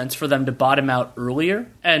macro sense for them to bottom out earlier.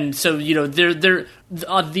 And so,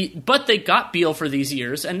 but they got Beal for these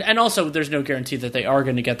years. And also there's no guarantee that they are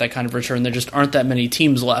going to get that kind of return. There just aren't that many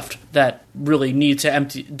teams left that really need to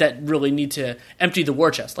empty the war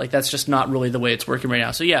chest. Like, that's just not really the way it's working right now.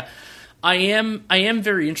 So yeah, I am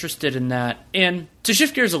very interested in that. And to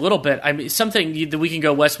shift gears a little bit, I mean, something that we can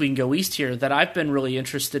go west, we can go east here, that I've been really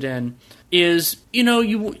interested in is,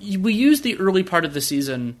 we use the early part of the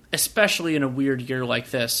season, especially in a weird year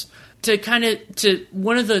like this, to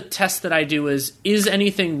one of the tests that I do is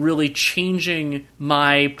anything really changing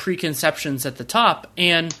my preconceptions at the top?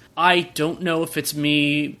 And I don't know if it's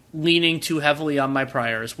me leaning too heavily on my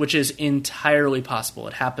priors, which is entirely possible.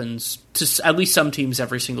 It happens to at least some teams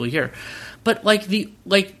every single year. But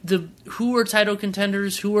the who are title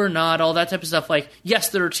contenders, who are not, all that type of stuff. Like, yes,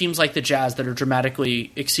 there are teams like the Jazz that are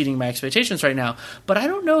dramatically exceeding my expectations right now, but I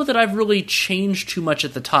don't know that I've really changed too much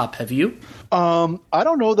at the top. Have you? I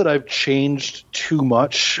don't know that I've changed too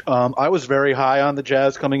much. I was very high on the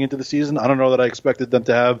Jazz coming into the season. I don't know that I expected them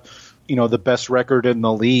to have, the best record in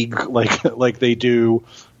the league like they do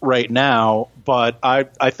right now, but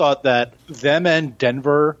I thought that them and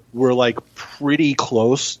Denver were pretty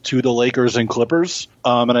close to the Lakers and Clippers,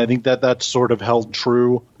 and I think that that's sort of held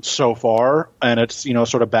true so far, and it's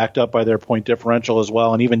sort of backed up by their point differential as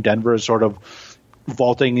well, and even Denver is sort of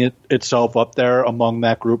vaulting itself up there among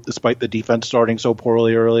that group despite the defense starting so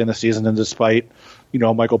poorly early in the season, and despite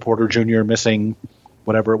Michael Porter Jr. missing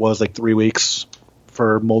whatever it was, 3 weeks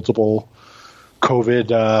for multiple COVID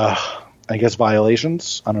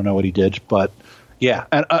violations. I don't know what he did, but yeah.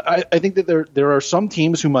 And I think that there are some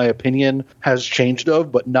teams who my opinion has changed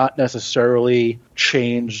of, but not necessarily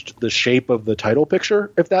changed the shape of the title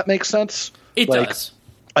picture, if that makes sense. It does.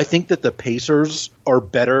 I think that the Pacers are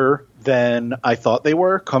better than I thought they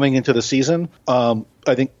were coming into the season.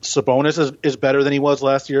 I think Sabonis is better than he was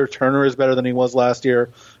last year. Turner is better than he was last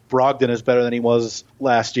year. Brogdon is better than he was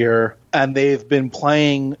last year. And they've been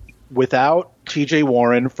playing without TJ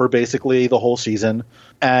Warren for basically the whole season,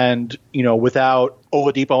 and without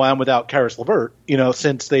Oladipo and without Karis LeVert,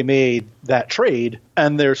 since they made that trade,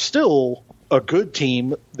 and they're still a good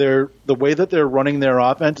team. The way that they're running their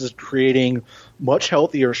offense is creating much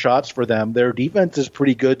healthier shots for them. Their defense is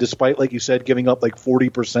pretty good, despite, like you said, giving up like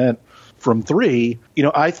 40% from three.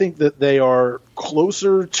 I think that they are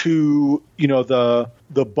closer to,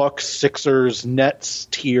 the Bucks, Sixers, Nets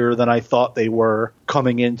tier than I thought they were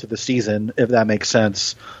coming into the season, if that makes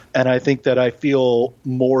sense. And I think that I feel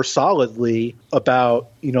more solidly about,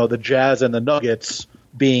 the Jazz and the Nuggets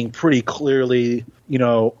being pretty clearly,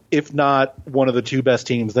 if not one of the two best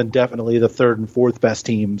teams, then definitely the third and fourth best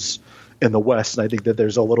teams in the West. And I think that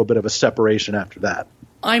there's a little bit of a separation after that.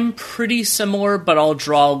 I'm pretty similar, but I'll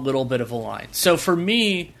draw a little bit of a line. So for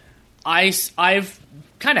me, I've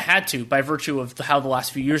kind of had to, by virtue of how the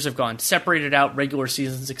last few years have gone, separated out regular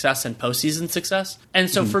season success and postseason success. And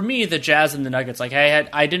so for me, the Jazz and the Nuggets,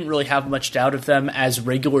 I didn't really have much doubt of them as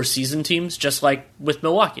regular season teams, just like with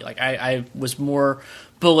Milwaukee. I was more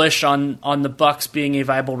bullish on the Bucks being a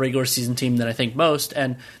viable regular season team than I think most.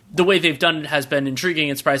 And the way they've done it has been intriguing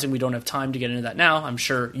and surprising. We don't have time to get into that now. I'm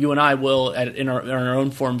sure you and I will in our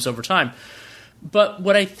own forms over time. But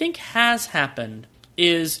what I think has happened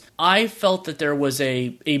is I felt that there was a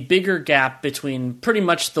bigger gap between pretty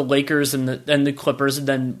much the Lakers and the Clippers, and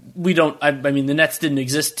then the Nets didn't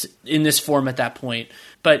exist in this form at that point,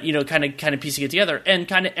 but kind of piecing it together, and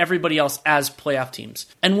kind of everybody else as playoff teams.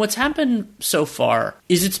 And what's happened so far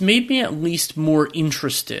is it's made me at least more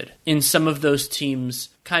interested in some of those teams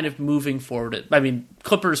kind of moving forward.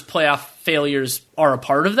 Clippers playoff failures are a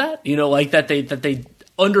part of that, that they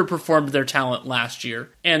underperformed their talent last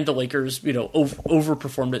year, and the Lakers,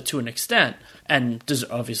 overperformed it to an extent, and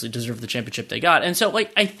obviously deserve the championship they got. And so,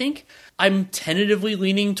 I think I'm tentatively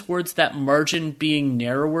leaning towards that margin being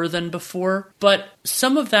narrower than before, but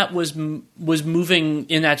some of that was moving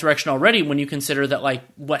in that direction already when you consider that,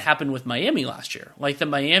 what happened with Miami last year. That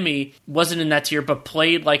Miami wasn't in that tier, but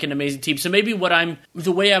played like an amazing team. So maybe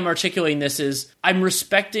the way I'm articulating this is I'm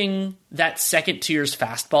respecting that second tier's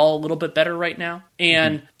fastball a little bit better right now.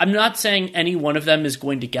 And I'm not saying any one of them is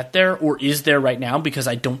going to get there or is there right now, because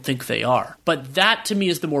I don't think they are. But that to me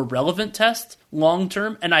is the more relevant test long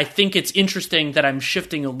term. And I think it's interesting that I'm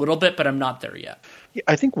shifting a little bit, but I'm not there yet. Yeah,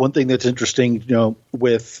 I think one thing that's interesting,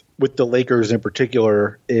 with the Lakers in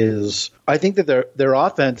particular is I think that their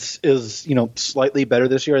offense is, slightly better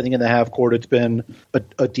this year. I think in the half court it's been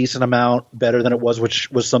a decent amount better than it was, which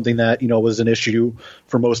was something that, was an issue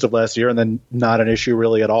for most of last year, and then not an issue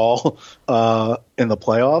really at all in the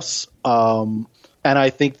playoffs. And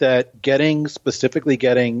I think that specifically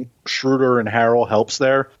getting Schroeder and Harrell helps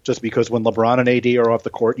there, just because when LeBron and AD are off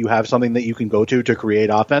the court, you have something that you can go to create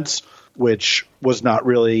offense, which was not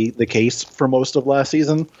really the case for most of last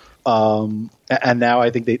season. And now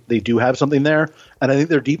I think they do have something there. And I think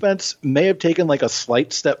their defense may have taken a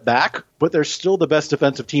slight step back, but they're still the best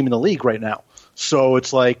defensive team in the league right now. So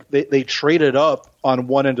it's they traded up on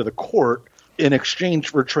one end of the court in exchange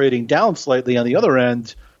for trading down slightly on the other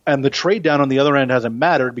end. And the trade down on the other end hasn't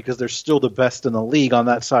mattered because they're still the best in the league on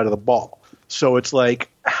that side of the ball. So it's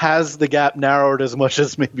has the gap narrowed as much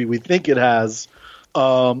as maybe we think it has?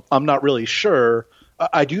 I'm not really sure.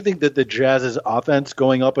 I do think that the Jazz's offense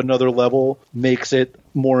going up another level makes it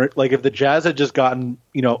more if the Jazz had just gotten,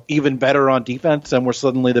 even better on defense and were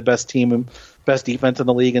suddenly the best defense in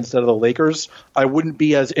the league instead of the Lakers, I wouldn't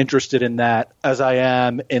be as interested in that as I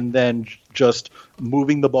am in then just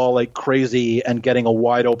moving the ball like crazy and getting a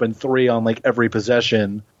wide open three on every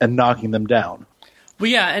possession and knocking them down. Well,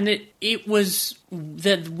 yeah, and it was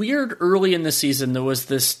that weird early in the season. There was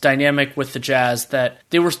this dynamic with the Jazz that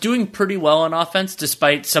they were doing pretty well on offense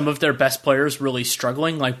despite some of their best players really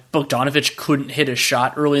struggling. Bogdanovich couldn't hit a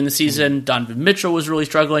shot early in the season. Donovan Mitchell was really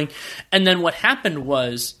struggling. And then what happened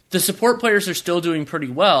was the support players are still doing pretty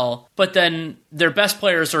well, but then their best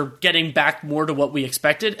players are getting back more to what we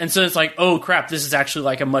expected. And so it's oh crap, this is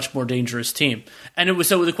actually a much more dangerous team. And it was,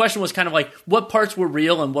 so the question was kind of what parts were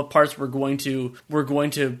real and what parts were going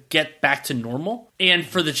to get back to normal. And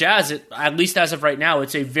for the Jazz, at least as of right now,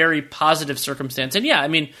 it's a very positive circumstance. And yeah,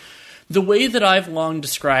 the way that I've long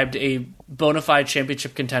described a bona fide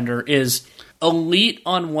championship contender is elite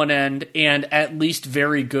on one end and at least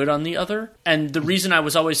very good on the other. And the reason I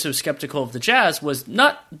was always so skeptical of the Jazz was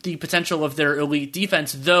not the potential of their elite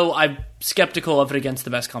defense, though I'm skeptical of it against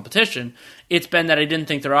the best competition. It's been that I didn't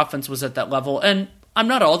think their offense was at that level. And I'm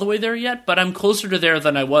not all the way there yet, but I'm closer to there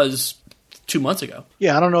than I was 2 months ago.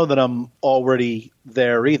 Yeah, I don't know that I'm already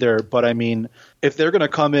there either, but if they're going to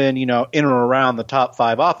come in, in or around the top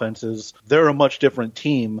five offenses, they're a much different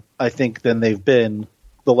team, I think, than they've been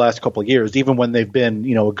the last couple of years, even when they've been,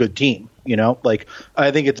 a good team,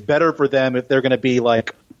 I think it's better for them if they're going to be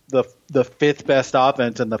the fifth best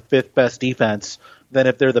offense and the fifth best defense than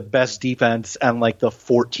if they're the best defense and like the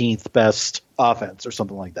 14th best offense or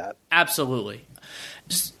something like that. Absolutely.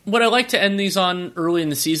 Just what I like to end these on early in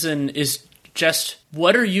the season is just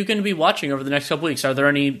what are you going to be watching over the next couple weeks? Are there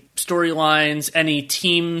any storylines, any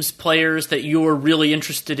teams, players that you're really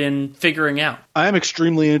interested in figuring out? I am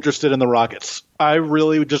extremely interested in the Rockets. I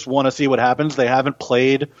really just want to see what happens. They haven't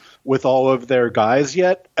played with all of their guys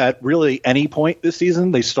yet at really any point this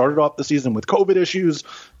season. They started off the season with COVID issues.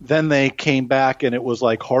 Then they came back and it was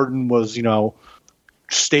like Harden was,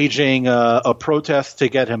 staging a protest to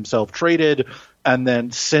get himself traded. And then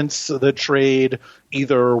since the trade,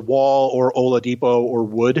 either Wall or Oladipo or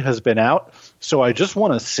Wood has been out. So I just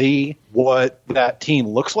want to see what that team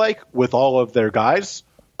looks like with all of their guys.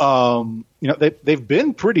 They've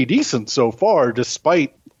been pretty decent so far,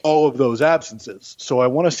 despite all of those absences. So I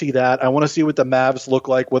want to see that. I want to see what the Mavs look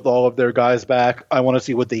like with all of their guys back. I want to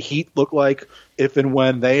see what the Heat look like if and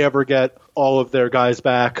when they ever get all of their guys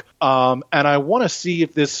back. And I want to see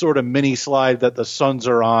if this sort of mini slide that the Suns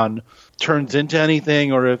are on turns into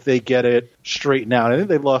anything or if they get it straightened out. I think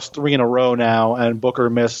they've lost 3 in a row now, and Booker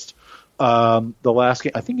missed the last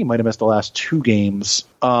game. I think he might have missed the last 2 games.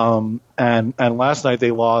 And last night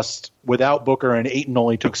they lost without Booker, and Ayton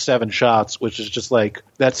only took 7 shots, which is just like,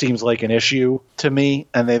 that seems like an issue to me.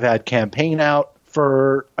 And they've had Campaign out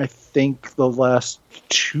for, I think, the last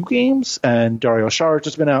 2 games, and Dario Saric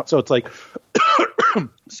has been out. So it's like,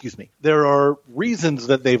 excuse me, there are reasons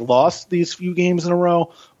that they've lost these few games in a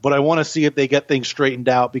row, but I want to see if they get things straightened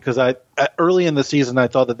out, because early in the season I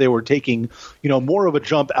thought that they were taking, more of a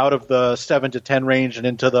jump out of the 7 to 10 range and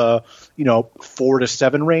into the, 4 to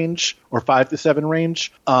 7 range or 5 to 7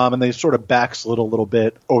 range. And they sort of backslid a little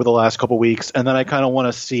bit over the last couple weeks. And then I kind of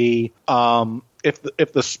want to see,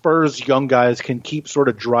 if the Spurs young guys can keep sort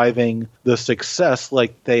of driving the success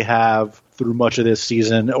like they have through much of this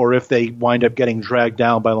season, or if they wind up getting dragged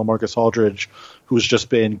down by LaMarcus Aldridge, who's just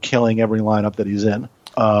been killing every lineup that he's in.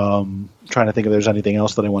 Trying to think if there's anything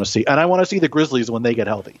else that I want to see. And I want to see the Grizzlies when they get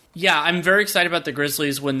healthy. Yeah, I'm very excited about the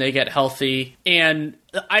Grizzlies when they get healthy. And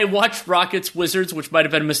I watched Rockets Wizards, which might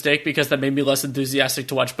have been a mistake because that made me less enthusiastic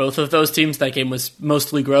to watch both of those teams. That game was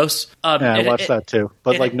mostly gross. I watched that too.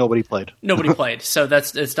 But nobody played. Nobody played. So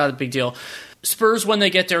it's not a big deal. Spurs, when they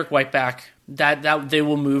get Derek White back, that they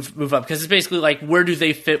will move up, because it's basically like, where do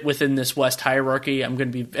they fit within this West hierarchy? And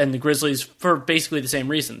the Grizzlies for basically the same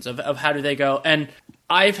reasons of how do they go. And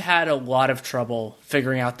I've had a lot of trouble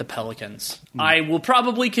figuring out the Pelicans. I will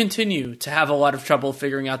probably continue to have a lot of trouble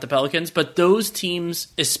figuring out the Pelicans, but those teams,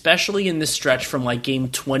 especially in this stretch from like game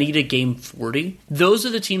 20 to game 40, those are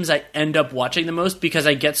the teams I end up watching the most because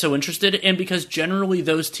I get so interested, and because generally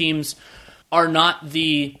those teams are not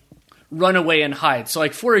the run away and hide. So,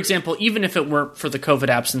 like, for example, even if it weren't for the COVID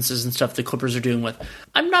absences and stuff the Clippers are dealing with,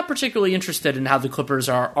 I'm not particularly interested in how the Clippers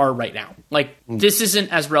are right now. Like, this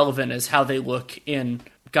isn't as relevant as how they look in,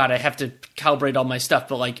 God, I have to calibrate all my stuff,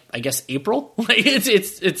 but, like, I guess April? Like,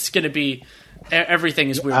 it's going to be... Everything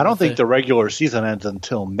is weird. I don't think the regular season ends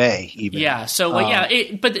until May, even. Yeah, so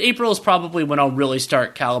but April is probably when I'll really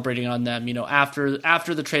start calibrating on them. After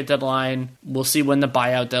the trade deadline, we'll see when the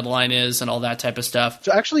buyout deadline is and all that type of stuff.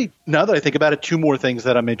 So actually, now that I think about it, 2 more things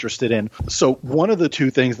that I'm interested in. So one of the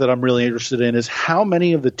 2 things that I'm really interested in is how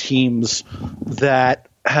many of the teams that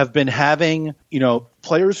have been having,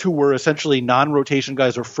 players who were essentially non-rotation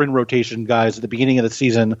guys or fringe rotation guys at the beginning of the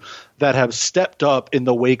season that have stepped up in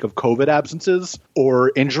the wake of COVID absences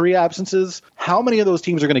or injury absences. How many of those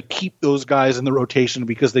teams are going to keep those guys in the rotation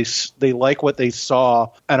because they like what they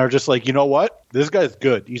saw and are just like, you know what? This guy's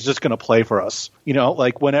good. He's just going to play for us.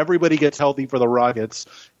 Like when everybody gets healthy for the Rockets,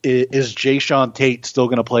 is Jayshawn Tate still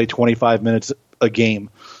going to play 25 minutes a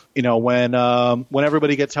game? When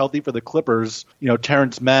everybody gets healthy for the Clippers,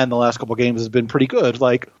 Terrence Mann the last couple of games has been pretty good.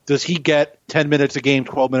 Like, does he get 10 minutes a game,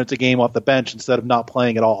 12 minutes a game off the bench instead of not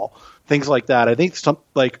playing at all? Things like that. I think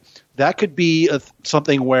that could be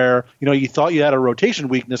something where, you thought you had a rotation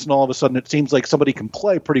weakness and all of a sudden it seems like somebody can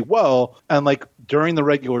play pretty well. And like during the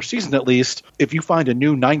regular season, at least, if you find a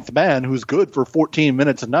new 9th man who's good for 14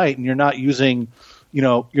 minutes a night and you're not using –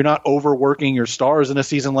 you're not overworking your stars in a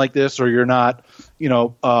season like this, or you're not,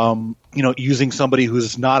 using somebody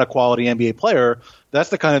who's not a quality NBA player. That's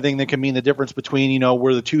the kind of thing that can mean the difference between,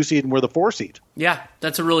 we're the 2 seed and we're the 4 seed. Yeah,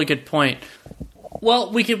 that's a really good point.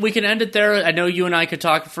 Well, we can end it there. I know you and I could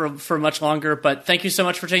talk for much longer, but thank you so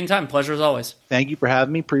much for taking time. Pleasure as always. Thank you for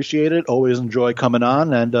having me. Appreciate it. Always enjoy coming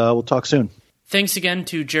on, and we'll talk soon. Thanks again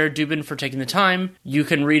to Jared Dubin for taking the time. You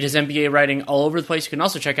can read his NBA writing all over the place. You can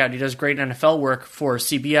also check out, he does great NFL work for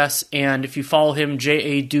CBS. And if you follow him,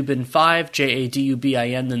 JADubin5,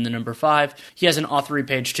 JADUBIN, then the number 5, he has an authory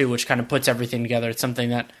page too, which kind of puts everything together. It's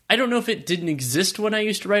something that I don't know if it didn't exist when I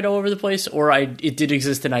used to write all over the place, or it did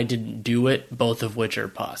exist and I didn't do it, both of which are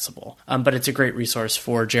possible. But it's a great resource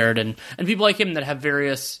for Jared and people like him that have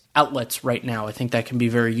various outlets right now. I think that can be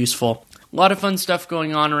very useful. A lot of fun stuff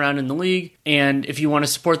going on around in the league, and if you want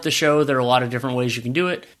to support the show, there are a lot of different ways you can do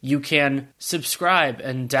it. You can subscribe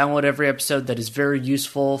and download every episode. That is very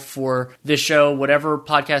useful for this show, whatever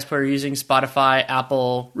podcast player you're using, Spotify,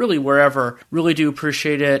 Apple, really wherever. Really do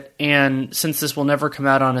appreciate it, and since this will never come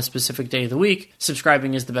out on a specific day of the week,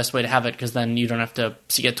 subscribing is the best way to have it, because then you don't have to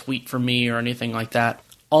see a tweet from me or anything like that.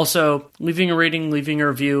 Also, leaving a rating, leaving a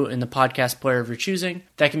review in the podcast player of your choosing.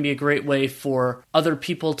 That can be a great way for other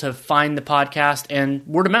people to find the podcast, and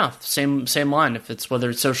word of mouth, same line. If it's whether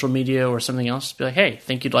it's social media or something else, just be like, hey,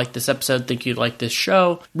 think you'd like this episode, think you'd like this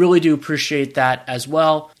show. Really do appreciate that as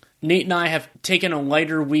well. Nate and I have taken a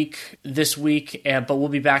lighter week this week, but we'll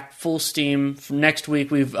be back full steam from next week.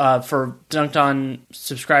 We've for Dunked On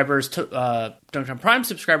subscribers, Dunked On Prime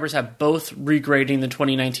subscribers have both regrading the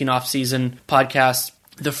 2019 offseason podcast.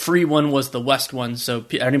 The free one was the West one, so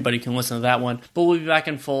anybody can listen to that one. But we'll be back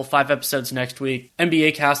in full, 5 episodes next week.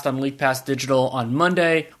 NBA Cast on League Pass Digital on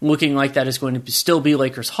Monday. Looking like that is going to still be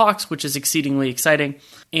Lakers-Hawks, which is exceedingly exciting.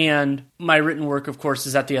 And my written work, of course,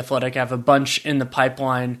 is at The Athletic. I have a bunch in the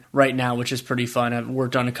pipeline right now, which is pretty fun. I've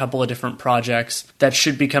worked on a couple of different projects that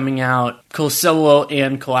should be coming out, solo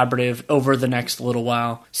and collaborative, over the next little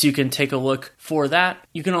while. So you can take a look for that.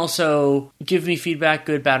 You can also give me feedback,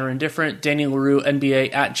 good, bad, or indifferent. Danny Leroux,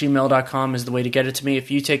 NBA at gmail.com is the way to get it to me.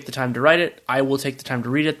 If you take the time to write it, I will take the time to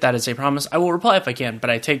read it. That is a promise. I will reply if I can, but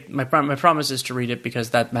I take my promise is to read it because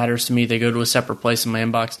that matters to me. They go to a separate place in my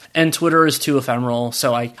inbox. And Twitter is too ephemeral,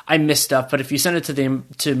 so I miss stuff, but if you send it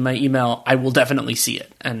to my email, I will definitely see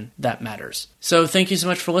it, and that matters. So thank you so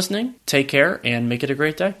much for listening. Take care, and make it a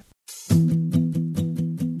great day.